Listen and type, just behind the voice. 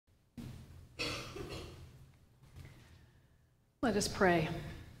Let us pray.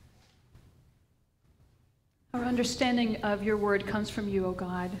 Our understanding of your word comes from you, O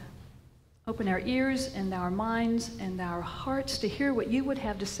God. Open our ears and our minds and our hearts to hear what you would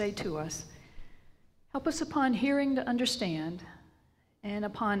have to say to us. Help us upon hearing to understand, and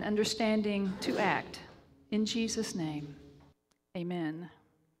upon understanding to act. In Jesus' name, amen.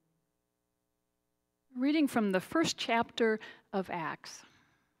 Reading from the first chapter of Acts.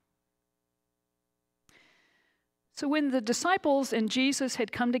 So when the disciples and Jesus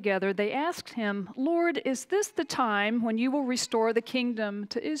had come together, they asked him, "Lord, is this the time when you will restore the kingdom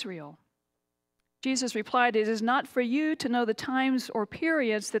to Israel?" Jesus replied, "It is not for you to know the times or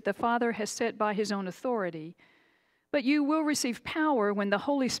periods that the Father has set by his own authority, but you will receive power when the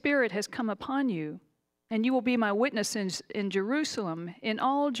Holy Spirit has come upon you, and you will be my witnesses in Jerusalem, in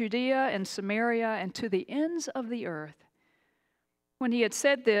all Judea and Samaria, and to the ends of the earth." When he had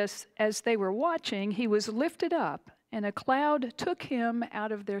said this, as they were watching, he was lifted up, and a cloud took him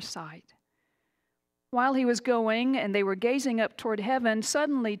out of their sight. While he was going, and they were gazing up toward heaven,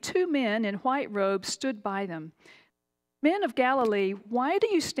 suddenly 2 men in white robes stood by them. "Men of Galilee, why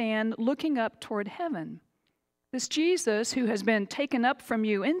do you stand looking up toward heaven? This Jesus, who has been taken up from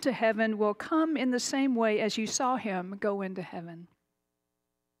you into heaven, will come in the same way as you saw him go into heaven."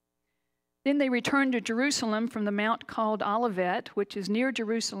 Then they returned to Jerusalem from the mount called Olivet, which is near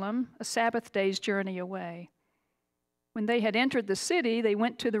Jerusalem, a Sabbath day's journey away. When they had entered the city, they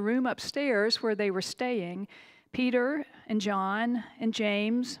went to the room upstairs where they were staying. Peter and John and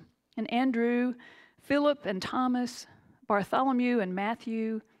James and Andrew, Philip and Thomas, Bartholomew and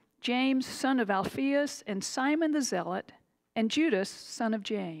Matthew, James, son of Alphaeus, and Simon the Zealot, and Judas, son of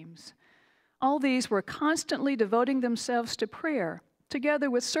James. All these were constantly devoting themselves to prayer,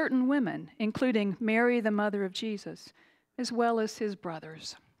 together with certain women, including Mary, the mother of Jesus, as well as his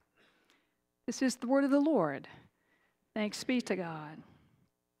brothers. This is the word of the Lord. Thanks be to God.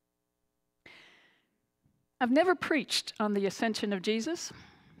 I've never preached on the ascension of Jesus.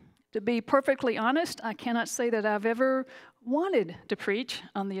 To be perfectly honest, I cannot say that I've ever wanted to preach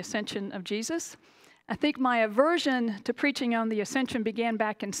on the ascension of Jesus. I think my aversion to preaching on the ascension began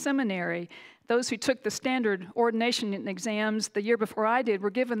back in seminary. Those who took the standard ordination exams the year before I did were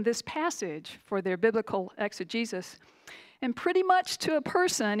given this passage for their biblical exegesis. And pretty much to a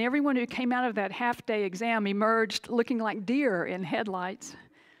person, everyone who came out of that half-day exam emerged looking like deer in headlights.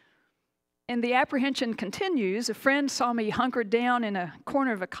 And the apprehension continues. A friend saw me hunkered down in a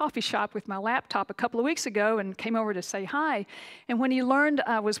corner of a coffee shop with my laptop a couple of weeks ago and came over to say hi. And when he learned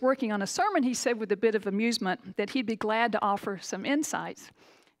I was working on a sermon, he said with a bit of amusement that he'd be glad to offer some insights.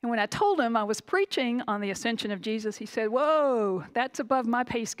 And when I told him I was preaching on the ascension of Jesus, he said, "Whoa, that's above my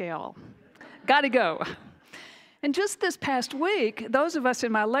pay scale. Gotta go." And just this past week, those of us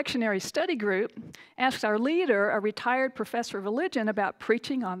in my lectionary study group asked our leader, a retired professor of religion, about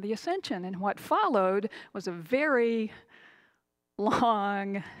preaching on the ascension. And what followed was a very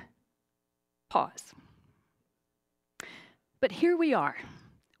long pause. But here we are,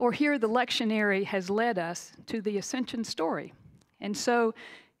 or here the lectionary has led us to the ascension story. And so,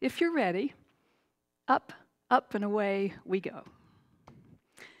 if you're ready, up, and away we go.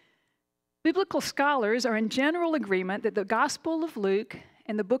 Biblical scholars are in general agreement that the Gospel of Luke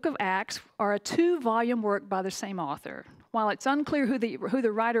and the book of Acts are a 2-volume work by the same author. While it's unclear who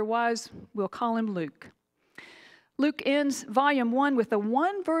the writer was, we'll call him Luke. Luke ends volume 1 with a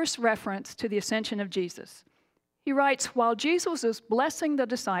 1-verse reference to the ascension of Jesus. He writes, "While Jesus was blessing the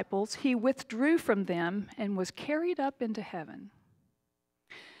disciples, he withdrew from them and was carried up into heaven."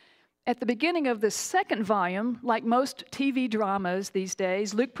 At the beginning of the 2nd volume, like most TV dramas these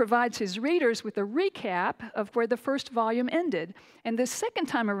days, Luke provides his readers with a recap of where the 1st volume ended. And this 2nd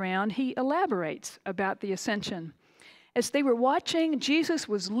time around, he elaborates about the ascension. As they were watching, Jesus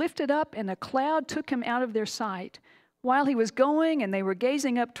was lifted up and a cloud took him out of their sight. While he was going and they were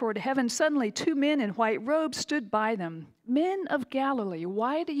gazing up toward heaven, suddenly 2 men in white robes stood by them. "Men of Galilee,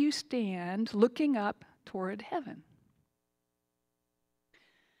 why do you stand looking up toward heaven?"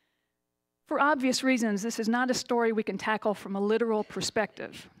 For obvious reasons, this is not a story we can tackle from a literal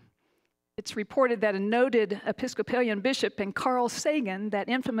perspective. It's reported that a noted Episcopalian bishop and Carl Sagan, that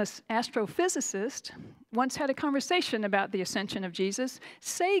infamous astrophysicist, once had a conversation about the ascension of Jesus.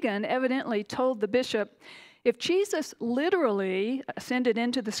 Sagan evidently told the bishop, if Jesus literally ascended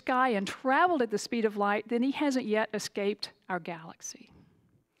into the sky and traveled at the speed of light, then he hasn't yet escaped our galaxy.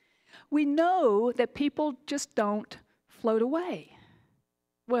 We know that people just don't float away.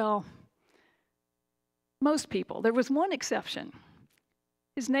 Well, most people. There was one exception.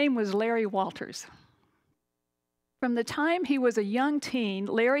 His name was Larry Walters. From the time he was a young teen,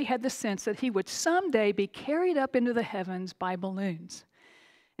 Larry had the sense that he would someday be carried up into the heavens by balloons.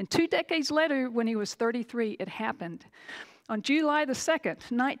 And 2 decades later, when he was 33, it happened. On July the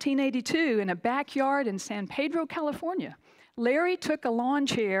 2nd, 1982, in a backyard in San Pedro, California, Larry took a lawn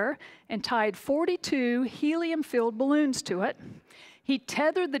chair and tied 42 helium-filled balloons to it. He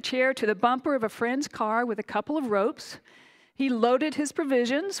tethered the chair to the bumper of a friend's car with a couple of ropes. He loaded his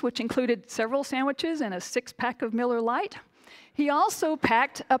provisions, which included several sandwiches and a 6-pack of Miller Lite. He also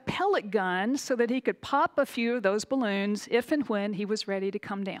packed a pellet gun so that he could pop a few of those balloons if and when he was ready to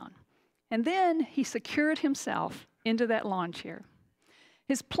come down. And then he secured himself into that lawn chair.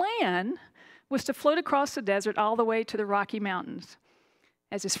 His plan was to float across the desert all the way to the Rocky Mountains.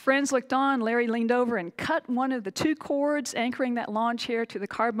 As his friends looked on, Larry leaned over and cut one of the 2 cords anchoring that lawn chair to the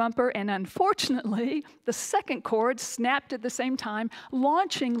car bumper, and unfortunately, the second cord snapped at the same time,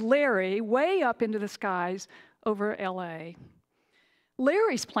 launching Larry way up into the skies over LA.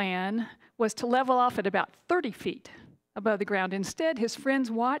 Larry's plan was to level off at about 30 feet above the ground. Instead, his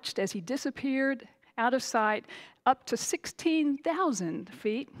friends watched as he disappeared out of sight up to 16,000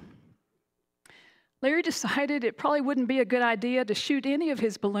 feet. Larry decided it probably wouldn't be a good idea to shoot any of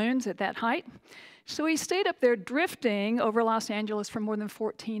his balloons at that height, so he stayed up there drifting over Los Angeles for more than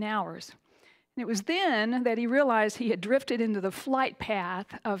 14 hours. And it was then that he realized he had drifted into the flight path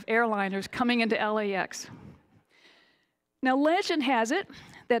of airliners coming into LAX. Now, legend has it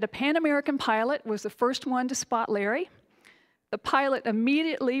that a Pan American pilot was the first one to spot Larry. The pilot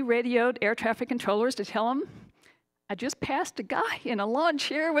immediately radioed air traffic controllers to tell him, "I just passed a guy in a lawn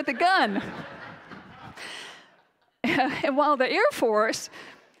chair with a gun." And while the Air Force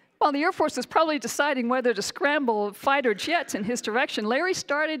was probably deciding whether to scramble fighter jets in his direction, Larry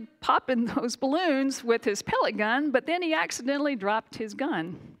started popping those balloons with his pellet gun, but then he accidentally dropped his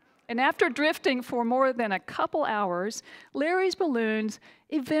gun. And after drifting for more than a couple hours, Larry's balloons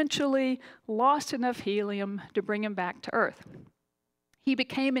eventually lost enough helium to bring him back to Earth. He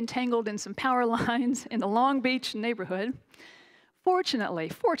became entangled in some power lines in the Long Beach neighborhood.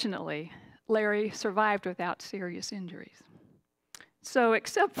 Fortunately, Larry survived without serious injuries. So,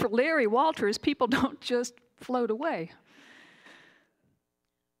 except for Larry Walters, people don't just float away.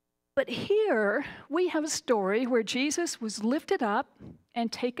 But here we have a story where Jesus was lifted up and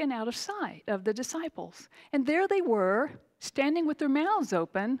taken out of sight of the disciples. And there they were, standing with their mouths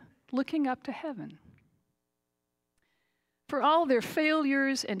open, looking up to heaven. For all their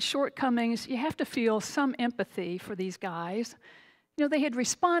failures and shortcomings, you have to feel some empathy for these guys. You know, they had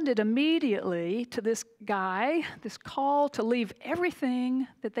responded immediately to this guy, this call to leave everything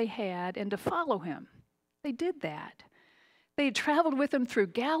that they had and to follow him. They did that. They had traveled with him through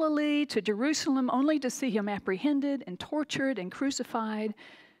Galilee to Jerusalem only to see him apprehended and tortured and crucified.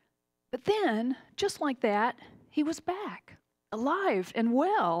 But then, just like that, he was back, alive and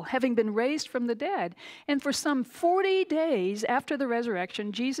well, having been raised from the dead. And for some 40 days after the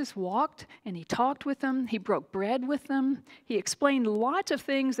resurrection, Jesus walked and he talked with them. He broke bread with them. He explained lots of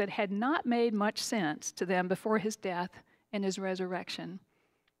things that had not made much sense to them before his death and his resurrection.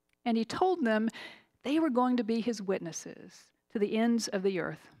 And he told them they were going to be his witnesses to the ends of the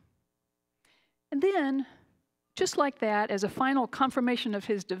earth. And then, just like that, as a final confirmation of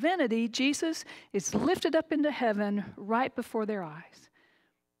his divinity, Jesus is lifted up into heaven right before their eyes.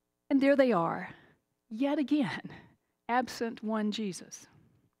 And there they are, yet again, absent one Jesus.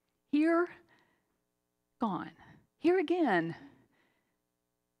 Here, gone. Here again,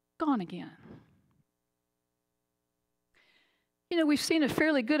 gone again. You know, we've seen a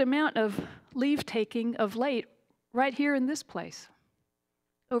fairly good amount of leave-taking of late right here in this place.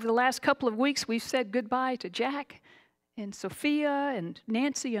 Over the last couple of weeks, we've said goodbye to Jack and Sophia and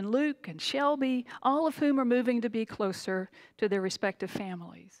Nancy and Luke and Shelby, all of whom are moving to be closer to their respective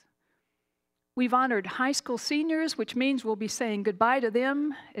families. We've honored high school seniors, which means we'll be saying goodbye to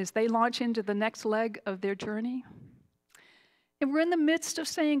them as they launch into the next leg of their journey. And we're in the midst of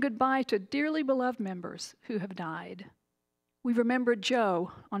saying goodbye to dearly beloved members who have died. We remembered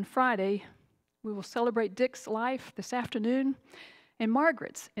Joe on Friday. We will celebrate Dick's life this afternoon and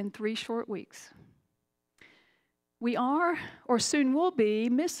Margaret's in 3 short weeks. We are, or soon will be,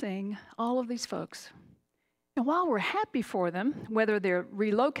 missing all of these folks. And while we're happy for them, whether they're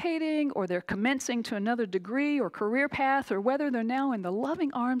relocating or they're commencing to another degree or career path, or whether they're now in the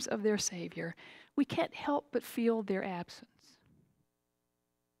loving arms of their Savior, we can't help but feel their absence.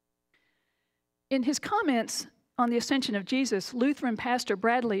 In his comments on the ascension of Jesus, Lutheran pastor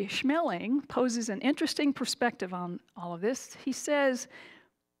Bradley Schmeling poses an interesting perspective on all of this. He says,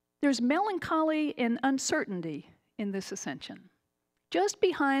 there's melancholy and uncertainty in this ascension. just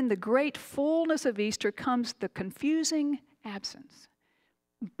behind the great fullness of Easter comes the confusing absence.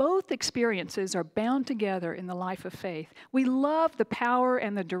 Both experiences are bound together in the life of faith. We love the power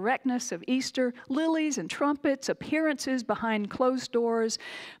and the directness of Easter, lilies and trumpets, appearances behind closed doors,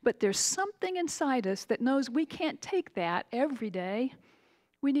 but there's something inside us that knows we can't take that every day.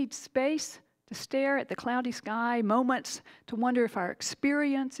 We need space to stare at the cloudy sky, moments to wonder if our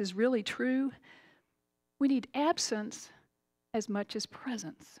experience is really true. We need absence as much as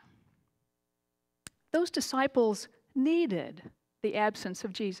presence. Those disciples needed the absence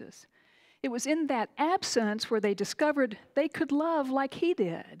of Jesus. It was in that absence where they discovered they could love like he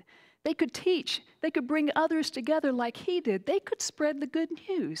did. They could teach. They could bring others together like he did. They could spread the good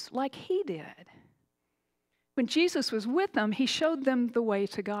news like he did. When Jesus was with them, he showed them the way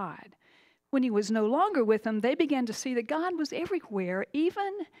to God. When he was no longer with them, they began to see that God was everywhere,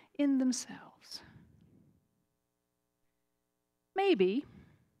 even in themselves. Maybe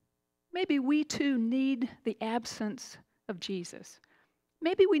we too need the absence of Jesus.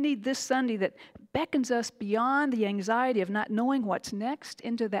 Maybe we need this Sunday that beckons us beyond the anxiety of not knowing what's next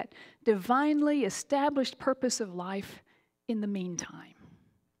into that divinely established purpose of life in the meantime.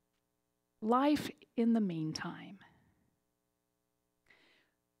 Life in the meantime.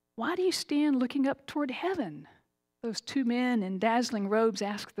 Why do you stand looking up toward heaven? Those two men in dazzling robes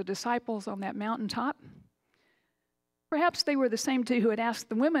asked the disciples on that mountaintop. Perhaps they were the same two who had asked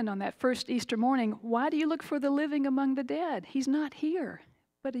the women on that first Easter morning, "Why do you look for the living among the dead? He's not here,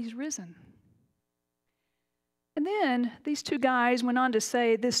 but he's risen." And then these two guys went on to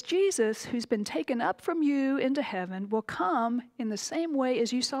say, "This Jesus who's been taken up from you into heaven will come in the same way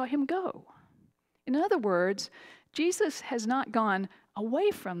as you saw him go." In other words, Jesus has not gone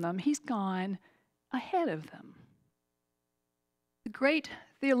away from them, he's gone ahead of them. The great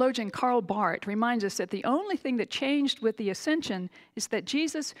theologian Karl Barth reminds us that the only thing that changed with the ascension is that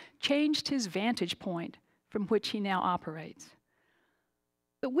Jesus changed his vantage point from which he now operates.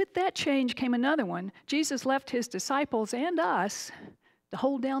 But with that change came another one. Jesus left his disciples and us to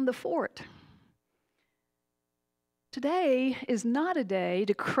hold down the fort. Today is not a day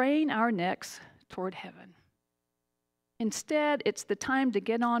to crane our necks toward heaven. Instead, it's the time to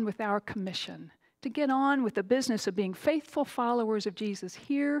get on with our commission, to get on with the business of being faithful followers of Jesus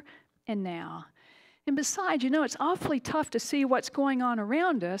here and now. And besides, it's awfully tough to see what's going on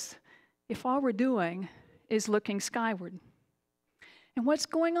around us if all we're doing is looking skyward. And what's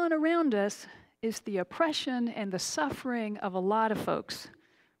going on around us is the oppression and the suffering of a lot of folks.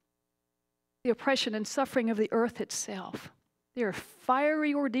 The oppression and suffering of the earth itself. There are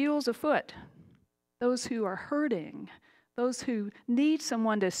fiery ordeals afoot. Those who are hurting, those who need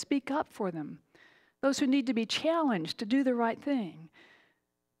someone to speak up for them, those who need to be challenged to do the right thing,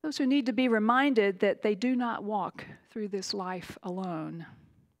 those who need to be reminded that they do not walk through this life alone.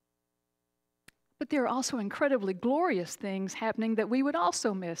 But there are also incredibly glorious things happening that we would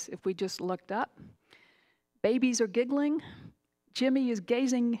also miss if we just looked up. Babies are giggling. Jimmy is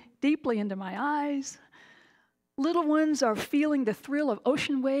gazing deeply into my eyes. Little ones are feeling the thrill of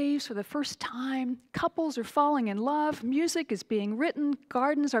ocean waves for the first time. Couples are falling in love. Music is being written.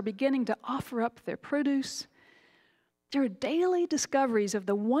 Gardens are beginning to offer up their produce. There are daily discoveries of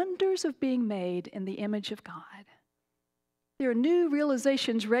the wonders of being made in the image of God. There are new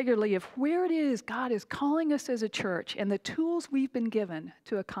realizations regularly of where it is God is calling us as a church and the tools we've been given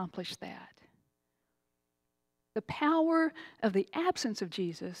to accomplish that. The power of the absence of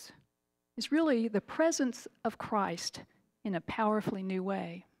Jesus is really the presence of Christ in a powerfully new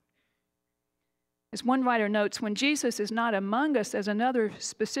way. As one writer notes, when Jesus is not among us as another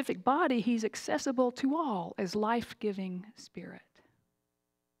specific body, he's accessible to all as life-giving spirit.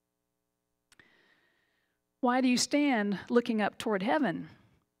 Why do you stand looking up toward heaven?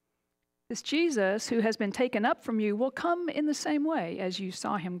 This Jesus who has been taken up from you will come in the same way as you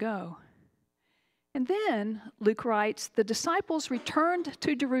saw him go. And then, Luke writes, the disciples returned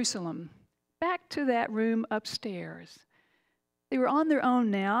to Jerusalem, back to that room upstairs. They were on their own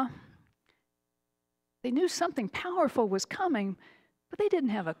now. They knew something powerful was coming, but they didn't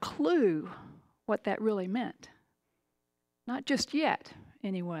have a clue what that really meant. Not just yet,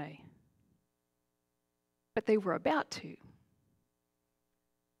 anyway. But they were about to.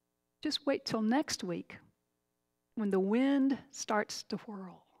 Just wait till next week when the wind starts to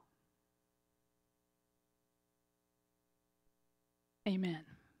whirl. Amen.